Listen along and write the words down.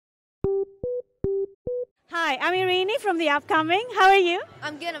Hi, I'm Eirini from the upcoming. How are you?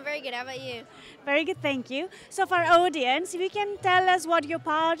 I'm good, I'm very good. How about you? Very good, thank you. So for our audience, if you can tell us what your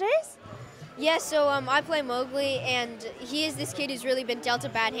part is? Yeah, so I play Mowgli, and he is this kid who's really been dealt a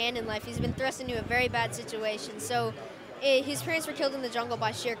bad hand in life. He's been thrust into a very bad situation. So his parents were killed in the jungle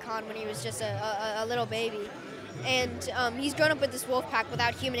by Shere Khan when he was just a little baby. And he's grown up with this wolf pack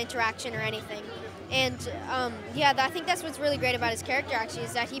without human interaction or anything. And yeah, I think that's what's really great about his character, actually,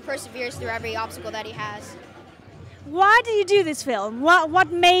 is that he perseveres through every obstacle that he has. Why did you do this film?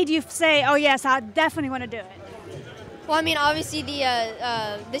 What made you say, oh yes, I definitely want to do it? Well, I mean, obviously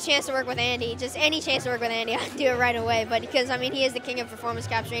the chance to work with Andy, just any chance to work with Andy, I'd do it right away. But because, I mean, he is the king of performance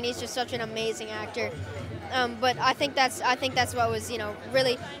capture, and he's just such an amazing actor. But I think that's what was,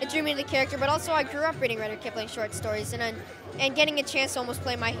 really, it drew me to the character. But also, I grew up reading Rudyard Kipling short stories, and getting a chance to almost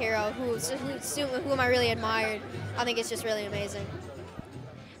play my hero, whom I really admired, I think it's just really amazing.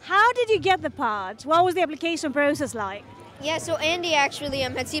 How did you get the part? What was the application process like? Yeah, so Andy actually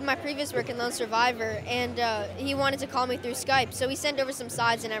had seen my previous work in Lone Survivor, and he wanted to call me through Skype. So he sent over some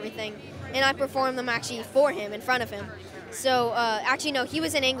sides and everything, and I performed them actually for him, in front of him. So actually, no, he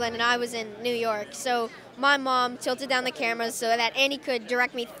was in England and I was in New York. So my mom tilted down the cameras so that Andy could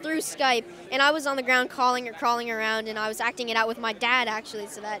direct me through Skype, and I was on the ground calling or crawling around, and I was acting it out with my dad, actually,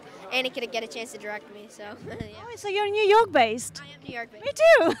 so that Andy could get a chance to direct me. So, yeah. Oh, so you're New York based? I am New York based. Me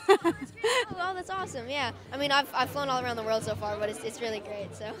too! Oh, well, that's awesome, yeah. I mean, I've flown all around the world so far, but it's really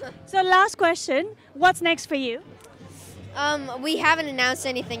great, so. So last question, what's next for you? We haven't announced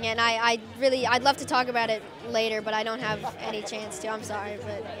anything yet. I'd love to talk about it later, but I don't have any chance to. I'm sorry,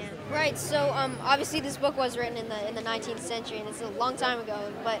 but yeah. Right. So obviously this book was written in the 19th century, and it's a long time ago.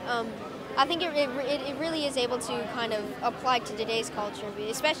 But I think it really is able to kind of apply to today's culture,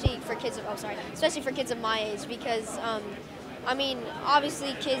 especially for kids of my age, because. I mean,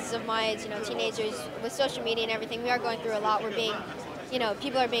 obviously, kids of my age, teenagers, with social media and everything, we are going through a lot. We're being,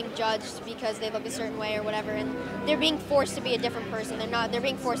 people are being judged because they look a certain way or whatever, and they're being forced to be a different person. They're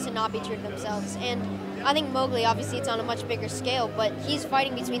being forced to not be true to themselves. And I think Mowgli, obviously, it's on a much bigger scale, but he's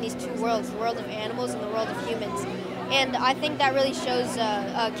fighting between these two worlds, the world of animals and the world of humans. And I think that really shows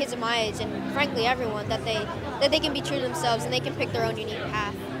kids of my age, and frankly everyone, that they can be true to themselves and they can pick their own unique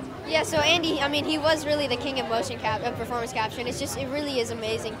path. Yeah, so Andy, I mean, he was really the king of performance capture, and it really is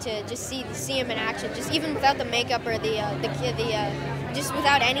amazing to just see him in action, just even without the makeup or just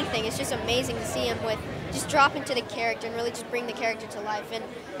without anything. It's just amazing to see him just drop into the character and really just bring the character to life. And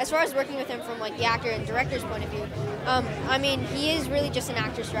as far as working with him from like the actor and director's point of view, I mean, he is really just an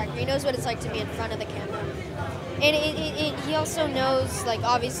actor's director. He knows what it's like to be in front of the camera. And he also knows, like,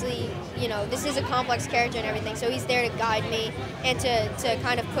 obviously, this is a complex character and everything, so he's there to guide me and to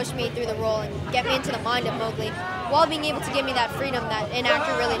kind of push me through the role and get me into the mind of Mowgli, while being able to give me that freedom that an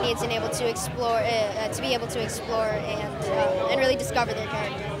actor really needs and able to explore, and really discover their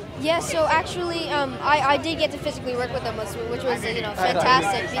character. Yeah, so actually, I did get to physically work with them, which was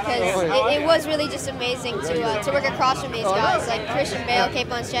fantastic, because it was really just amazing to work across from these guys like Christian Bale, Cate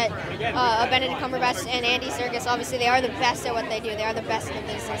Blanchett, Benedict Cumberbatch, and Andy Serkis. Obviously, they are the best at what they do. They are the best in the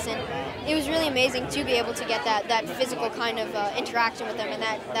business, and it was really amazing to be able to get that physical kind of interaction with them, and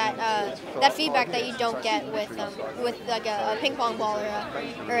that feedback that you don't get with like a ping pong ball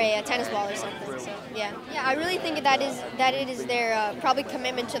or a tennis ball or something. So yeah, I really think that it is their probably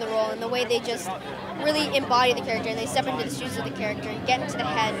commitment to the role, and the way they just really embody the character and they step into the shoes of the character and get into the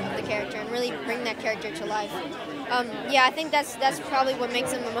head of the character and really bring that character to life. Yeah, I think that's probably what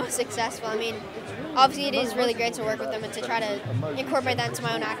makes them the most successful. I mean, obviously it is really great to work with them and to try to incorporate that into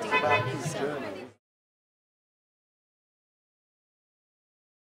my own acting abilities. So.